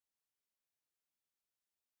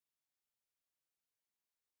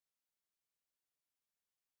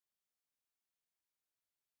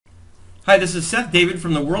Hi, this is Seth David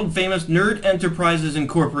from the world famous Nerd Enterprises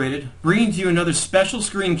Incorporated, bringing to you another special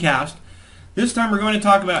screencast. This time we're going to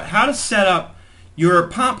talk about how to set up your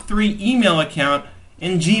Pop3 email account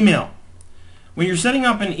in Gmail. When you're setting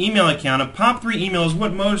up an email account, a Pop3 email is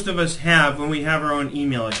what most of us have when we have our own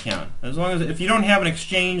email account. As long as if you don't have an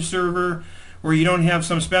Exchange server or you don't have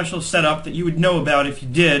some special setup that you would know about if you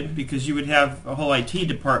did, because you would have a whole IT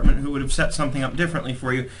department who would have set something up differently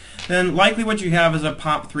for you, then likely what you have is a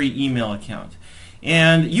Pop3 email account.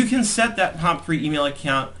 And you can set that Pop3 email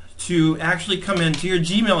account to actually come into your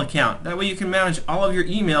Gmail account. That way you can manage all of your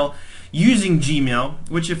email using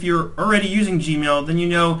Gmail, which if you're already using Gmail, then you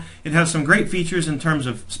know it has some great features in terms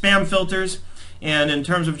of spam filters and in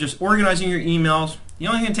terms of just organizing your emails. The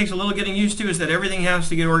only thing that takes a little getting used to is that everything has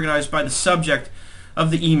to get organized by the subject of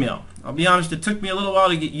the email. I'll be honest, it took me a little while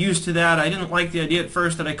to get used to that. I didn't like the idea at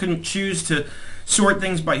first that I couldn't choose to sort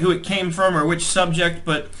things by who it came from or which subject,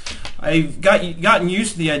 but I've gotten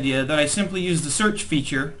used to the idea that I simply use the search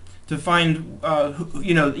feature to find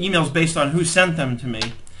emails based on who sent them to me.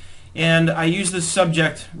 And I use this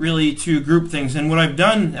subject really to group things. And what I've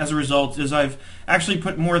done as a result is I've actually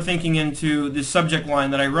put more thinking into the subject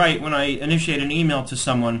line that I write when I initiate an email to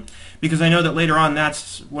someone, because I know that later on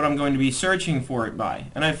that's what I'm going to be searching for it by.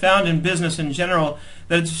 And I've found in business in general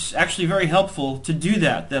that it's actually very helpful to do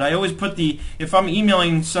that. That I always put if I'm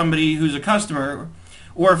emailing somebody who's a customer,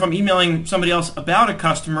 or if I'm emailing somebody else about a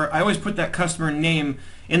customer, I always put that customer name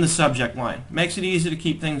in the subject line. It makes it easy to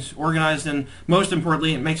keep things organized, and most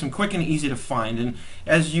importantly, it makes them quick and easy to find. And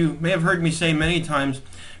as you may have heard me say many times,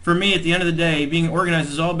 for me at the end of the day, being organized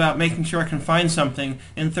is all about making sure I can find something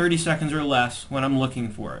in 30 seconds or less when I'm looking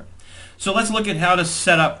for it. So let's look at how to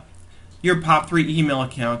set up your Pop3 email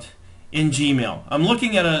account in Gmail. I'm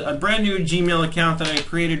looking at a brand new Gmail account that I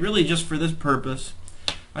created really just for this purpose.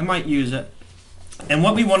 I might use it. And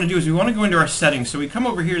what we want to do is we want to go into our settings. So we come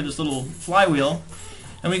over here to this little flywheel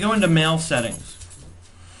and we go into Mail Settings.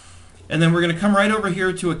 And then we're going to come right over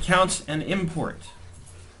here to Accounts and Import.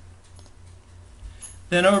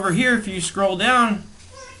 Then over here, if you scroll down,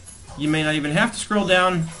 you may not even have to scroll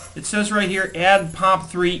down, it says right here, Add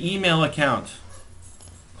Pop3 Email Account.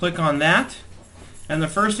 Click on that, and the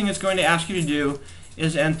first thing it's going to ask you to do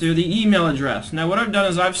is enter the email address. Now what I've done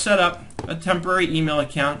is I've set up a temporary email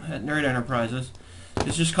account at Nerd Enterprises.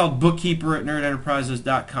 It's just called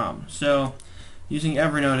bookkeeper@nerdenterprises.com. So using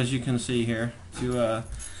Evernote, as you can see here, to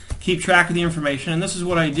keep track of the information. And this is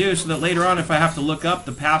what I do so that later on, if I have to look up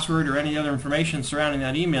the password or any other information surrounding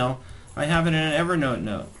that email, I have it in an Evernote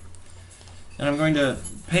note. And I'm going to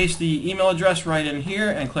paste the email address right in here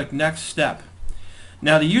and click Next Step.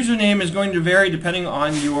 Now the username is going to vary depending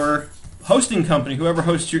on your hosting company, whoever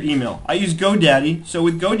hosts your email. I use GoDaddy, so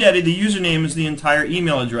with GoDaddy the username is the entire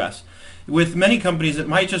email address. With many companies it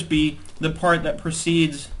might just be the part that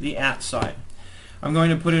precedes the @ sign. I'm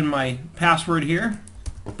going to put in my password here,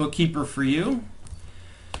 bookkeeper for you,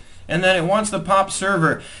 and then it wants the POP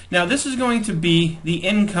server. Now this is going to be the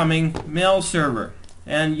incoming mail server,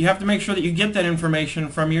 and you have to make sure that you get that information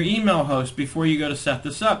from your email host before you go to set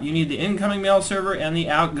this up. You need the incoming mail server and the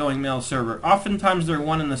outgoing mail server. Oftentimes they're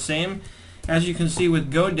one and the same. As you can see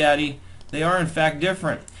with GoDaddy, they are in fact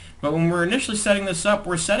different. But when we're initially setting this up,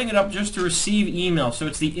 we're setting it up just to receive email. So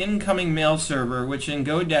it's the incoming mail server, which in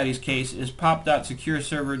GoDaddy's case is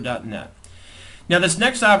pop.secureserver.net. Now this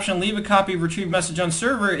next option, leave a copy of retrieved message on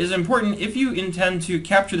server, is important if you intend to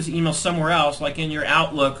capture this email somewhere else, like in your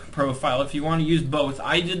Outlook profile, if you want to use both.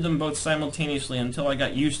 I did them both simultaneously until I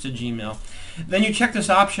got used to Gmail. Then you check this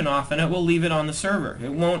option off and it will leave it on the server.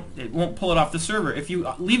 It won't pull it off the server. If you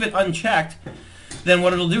leave it unchecked, then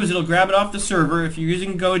what it'll do is it'll grab it off the server. If you're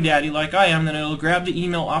using GoDaddy like I am, then it'll grab the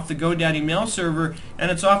email off the GoDaddy mail server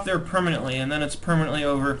and it's off there permanently, and then it's permanently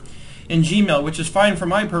over in Gmail, which is fine for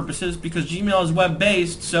my purposes because Gmail is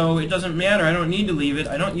web-based, so it doesn't matter. I don't need to leave it.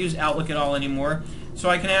 I don't use Outlook at all anymore,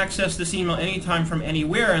 so I can access this email anytime from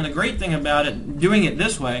anywhere. And the great thing about it, doing it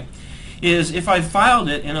this way, is if I filed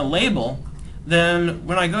it in a label, then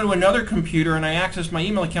when I go to another computer and I access my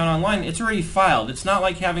email account online, it's already filed. It's not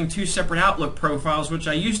like having two separate Outlook profiles, which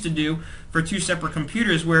I used to do for two separate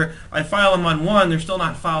computers, where I file them on one, they're still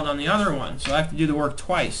not filed on the other one, so I have to do the work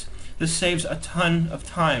twice. This saves a ton of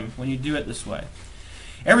time when you do it this way.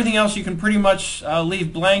 Everything else you can pretty much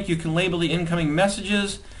leave blank. You can label the incoming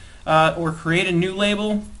messages or create a new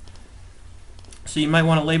label. So you might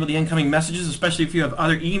want to label the incoming messages, especially if you have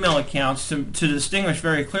other email accounts, to distinguish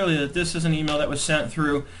very clearly that this is an email that was sent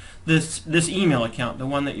through this email account, the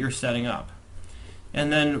one that you're setting up.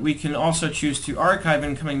 And then we can also choose to archive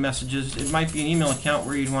incoming messages. It might be an email account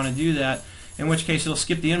where you'd want to do that, in which case it'll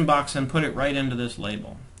skip the inbox and put it right into this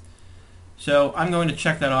label. So I'm going to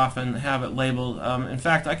check that off and have it labeled. In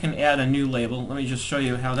fact, I can add a new label. Let me just show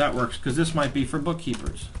you how that works, because this might be for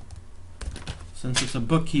bookkeepers, since it's a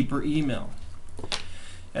bookkeeper email.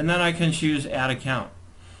 And then I can choose Add Account.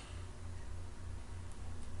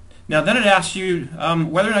 Now then it asks you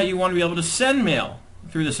whether or not you want to be able to send mail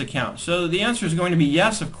through this account. So the answer is going to be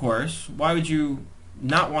yes, of course. Why would you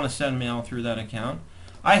not want to send mail through that account?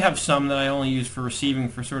 I have some that I only use for receiving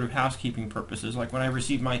for sort of housekeeping purposes, like when I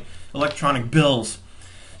receive my electronic bills.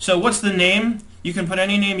 So what's the name? You can put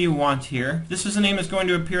any name you want here. This is the name that's going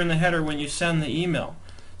to appear in the header when you send the email.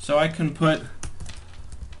 So I can put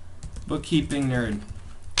Bookkeeping Nerd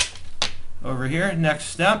over here. Next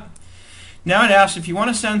step. Now it asks if you want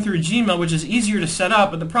to send through Gmail, which is easier to set up,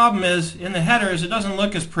 but the problem is in the headers it doesn't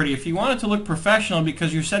look as pretty. If you want it to look professional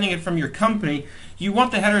because you're sending it from your company, you want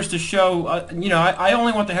the headers to show, I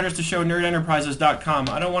only want the headers to show nerdenterprises.com.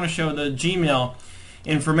 I don't want to show the Gmail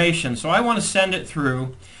information. So I want to send it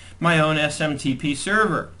through my own SMTP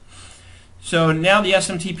server. So now the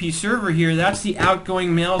SMTP server here, that's the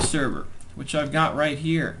outgoing mail server, which I've got right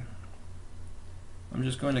here. I'm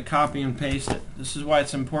just going to copy and paste it. This is why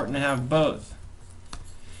it's important to have both.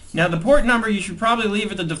 Now the port number you should probably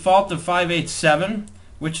leave at the default of 587,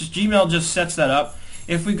 which is Gmail just sets that up.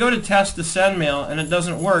 If we go to test to send mail and it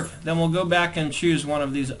doesn't work, then we'll go back and choose one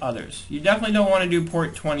of these others. You definitely don't want to do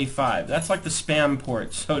port 25. That's like the spam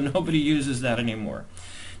port, so nobody uses that anymore.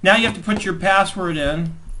 Now you have to put your password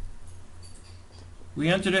in. We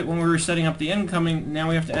entered it when we were setting up the incoming. Now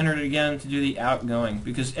we have to enter it again to do the outgoing,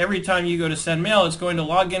 because every time you go to send mail, it's going to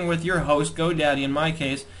log in with your host, GoDaddy in my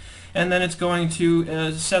case, and then it's going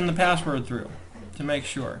to send the password through to make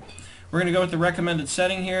sure. We're going to go with the recommended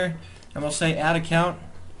setting here, and we'll say Add Account.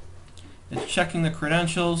 It's checking the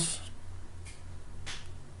credentials.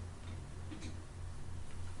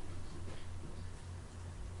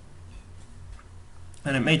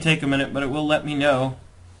 And it may take a minute, but it will let me know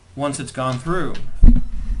once it's gone through.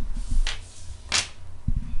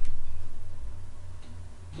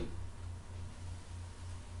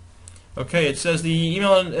 Okay, it says the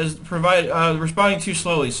email is responding too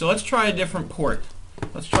slowly. So let's try a different port.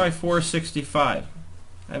 Let's try 465.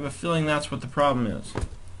 I have a feeling that's what the problem is.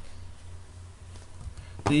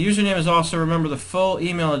 The username is also, remember, the full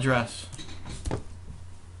email address.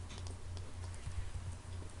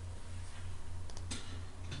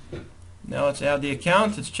 Now let's add the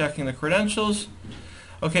account. It's checking the credentials.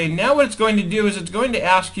 Okay, now what it's going to do is it's going to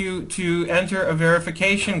ask you to enter a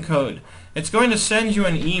verification code. It's going to send you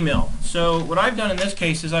an email. So what I've done in this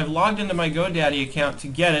case is I've logged into my GoDaddy account to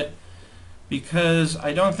get it, because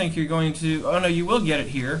I don't think you're going to, oh no, you will get it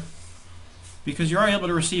here, because you are able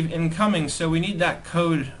to receive incoming, so we need that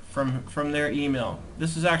code from their email.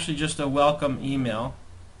 This is actually just a welcome email.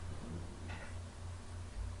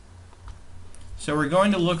 So we're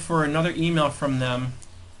going to look for another email from them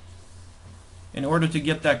in order to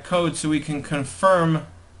get that code so we can confirm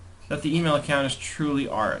that the email account is truly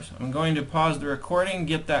ours. I'm going to pause the recording,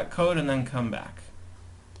 get that code, and then come back.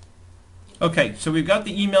 Okay, so we've got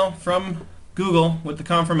the email from Google with the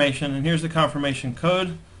confirmation, and here's the confirmation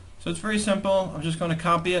code. So it's very simple. I'm just going to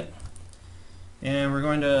copy it, and we're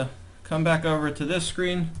going to come back over to this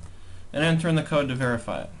screen and enter in the code to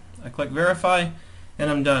verify it. I click verify, and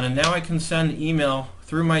I'm done. And now I can send email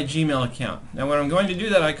through my Gmail account. Now when I'm going to do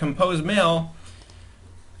that, I compose mail.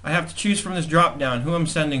 I have to choose from this drop down who I'm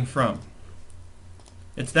sending from.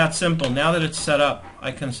 It's that simple. Now that it's set up,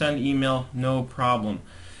 I can send email no problem.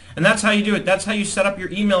 And that's how you do it. That's how you set up your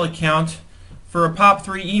email account for a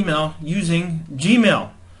Pop3 email using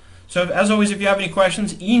Gmail. So as always, if you have any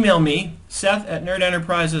questions, email me,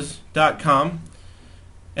 Seth@nerdenterprises.com,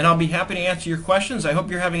 and I'll be happy to answer your questions. I hope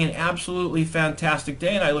you're having an absolutely fantastic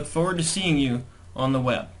day, and I look forward to seeing you on the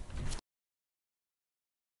web.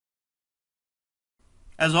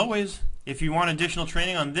 As always, if you want additional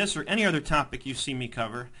training on this or any other topic you see me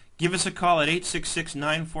cover, give us a call at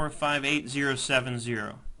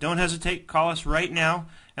 866-945-8070. Don't hesitate, call us right now,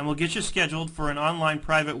 and we'll get you scheduled for an online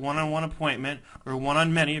private one-on-one appointment, or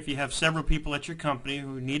one-on-many if you have several people at your company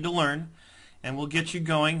who need to learn, and we'll get you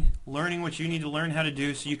going, learning what you need to learn how to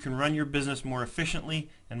do so you can run your business more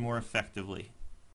efficiently and more effectively.